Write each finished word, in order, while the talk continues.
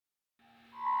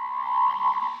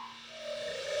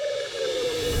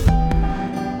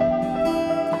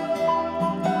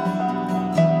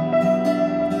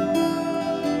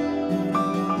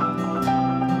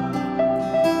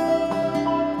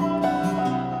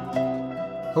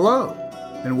Hello,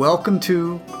 and welcome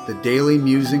to the Daily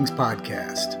Musings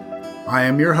podcast. I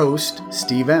am your host,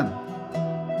 Steve M.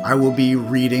 I will be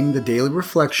reading the daily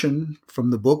reflection from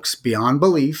the books Beyond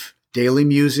Belief, Daily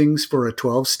Musings for a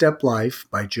 12-Step Life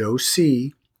by Joe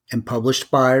C., and published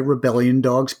by Rebellion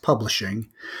Dogs Publishing,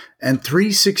 and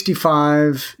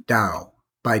 365 Tao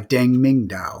by Deng Ming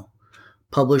Dao,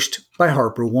 published by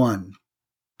Harper One.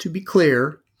 To be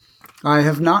clear, I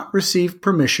have not received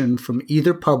permission from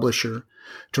either publisher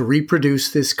to reproduce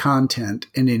this content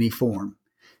in any form.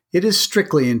 It is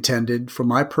strictly intended for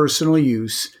my personal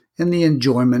use and the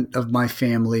enjoyment of my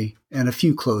family and a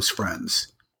few close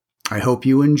friends. I hope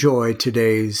you enjoy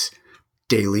today's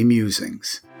Daily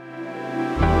Musings.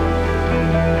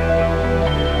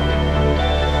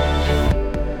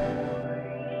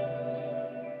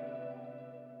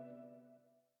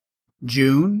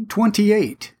 June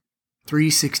 28,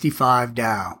 365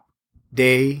 Tao,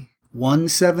 Day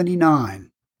 179.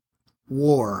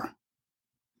 War.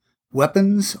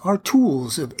 Weapons are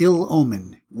tools of ill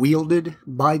omen, wielded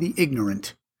by the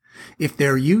ignorant. If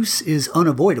their use is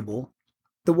unavoidable,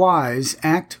 the wise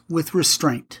act with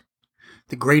restraint.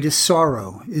 The greatest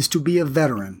sorrow is to be a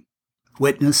veteran,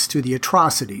 witness to the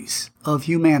atrocities of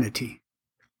humanity.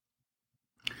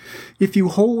 If you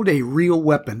hold a real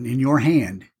weapon in your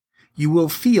hand, you will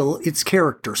feel its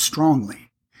character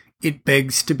strongly. It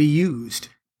begs to be used.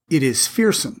 It is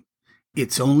fearsome.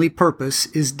 Its only purpose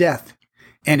is death,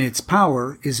 and its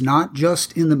power is not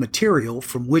just in the material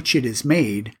from which it is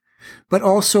made, but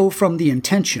also from the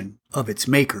intention of its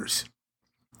makers.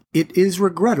 It is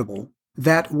regrettable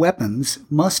that weapons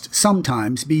must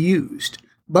sometimes be used,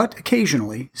 but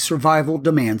occasionally survival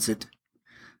demands it.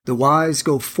 The wise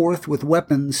go forth with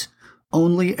weapons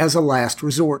only as a last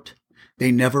resort.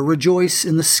 They never rejoice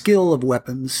in the skill of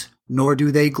weapons, nor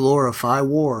do they glorify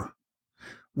war.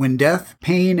 When death,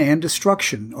 pain, and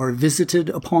destruction are visited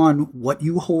upon what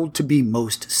you hold to be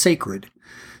most sacred,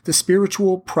 the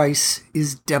spiritual price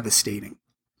is devastating.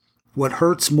 What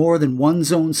hurts more than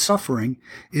one's own suffering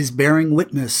is bearing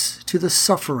witness to the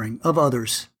suffering of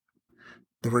others.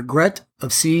 The regret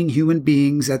of seeing human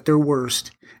beings at their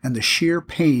worst and the sheer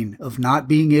pain of not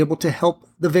being able to help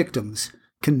the victims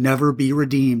can never be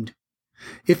redeemed.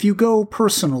 If you go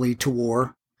personally to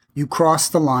war, you cross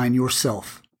the line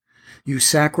yourself. You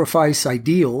sacrifice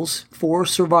ideals for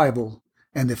survival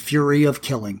and the fury of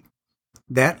killing.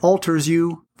 That alters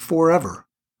you forever.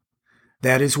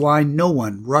 That is why no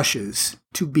one rushes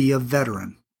to be a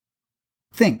veteran.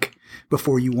 Think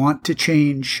before you want to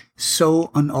change so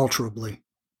unalterably.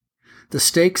 The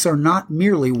stakes are not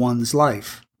merely one's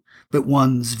life, but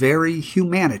one's very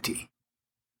humanity.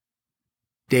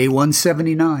 Day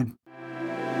 179.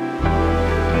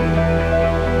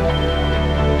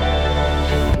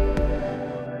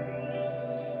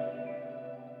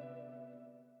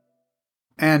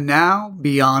 And now,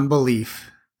 Beyond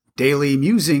Belief, Daily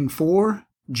Musing for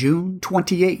June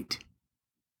 28.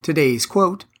 Today's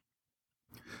quote: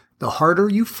 "The harder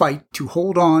you fight to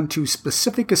hold on to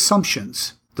specific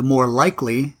assumptions, the more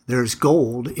likely there's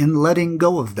gold in letting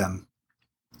go of them."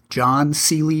 John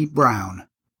Seely Brown.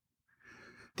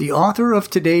 The author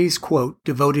of today's quote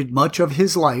devoted much of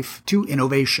his life to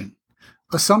innovation.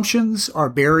 Assumptions are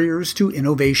barriers to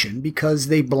innovation because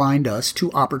they blind us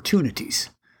to opportunities.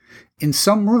 In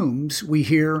some rooms, we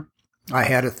hear, "I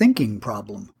had a thinking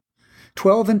problem."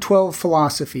 12 and 12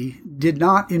 philosophy did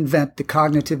not invent the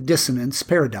cognitive dissonance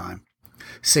paradigm.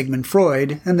 Sigmund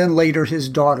Freud, and then later his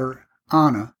daughter,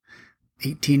 Anna,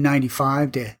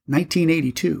 1895 to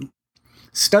 1982,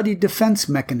 studied defense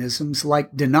mechanisms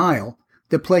like denial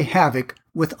that play havoc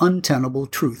with untenable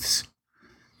truths.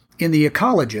 In The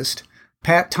Ecologist,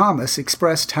 Pat Thomas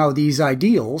expressed how these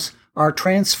ideals are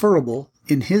transferable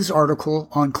in his article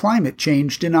on climate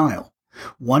change denial,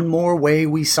 One More Way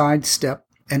We Sidestep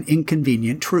an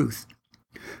Inconvenient Truth.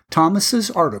 Thomas's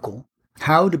article,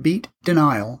 How to Beat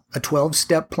Denial, a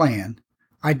 12-Step Plan,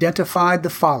 identified the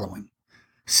following.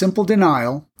 Simple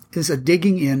denial is a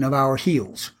digging in of our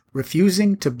heels,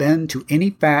 refusing to bend to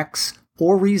any facts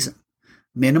or reason.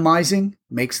 Minimizing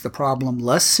makes the problem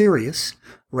less serious.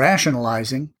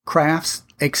 Rationalizing crafts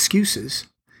excuses.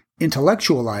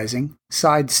 Intellectualizing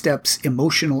sidesteps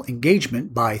emotional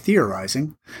engagement by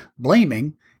theorizing.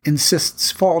 Blaming insists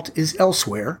fault is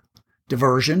elsewhere.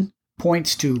 Diversion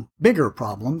points to bigger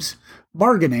problems.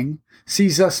 Bargaining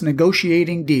sees us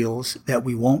negotiating deals that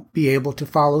we won't be able to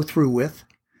follow through with.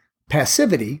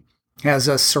 Passivity has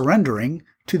us surrendering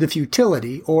to the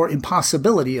futility or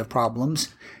impossibility of problems.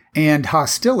 And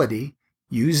hostility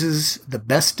uses the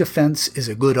best defense is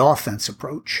a good offense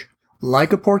approach.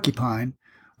 Like a porcupine,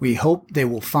 We hope they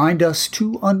will find us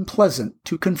too unpleasant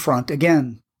to confront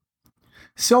again.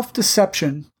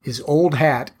 Self-deception is old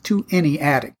hat to any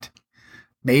addict.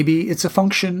 Maybe it's a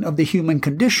function of the human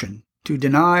condition to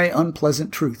deny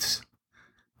unpleasant truths.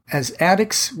 As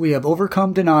addicts, we have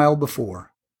overcome denial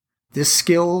before. This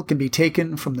skill can be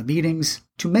taken from the meetings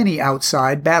to many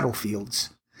outside battlefields.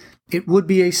 It would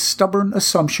be a stubborn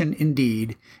assumption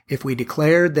indeed if we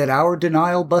declared that our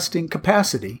denial-busting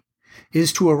capacity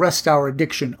is to arrest our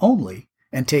addiction only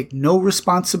and take no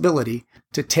responsibility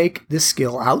to take this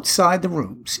skill outside the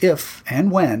rooms if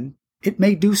and when it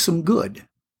may do some good.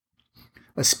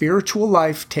 A spiritual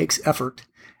life takes effort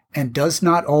and does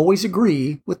not always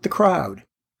agree with the crowd.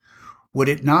 Would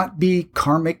it not be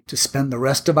karmic to spend the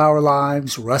rest of our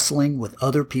lives wrestling with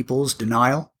other people's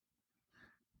denial?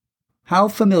 How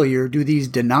familiar do these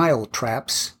denial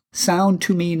traps sound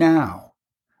to me now?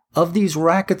 Of these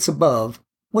rackets above,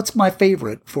 what's my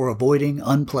favorite for avoiding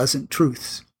unpleasant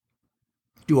truths?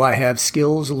 Do I have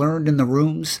skills learned in the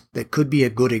rooms that could be a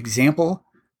good example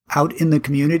out in the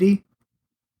community?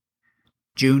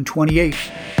 June 28,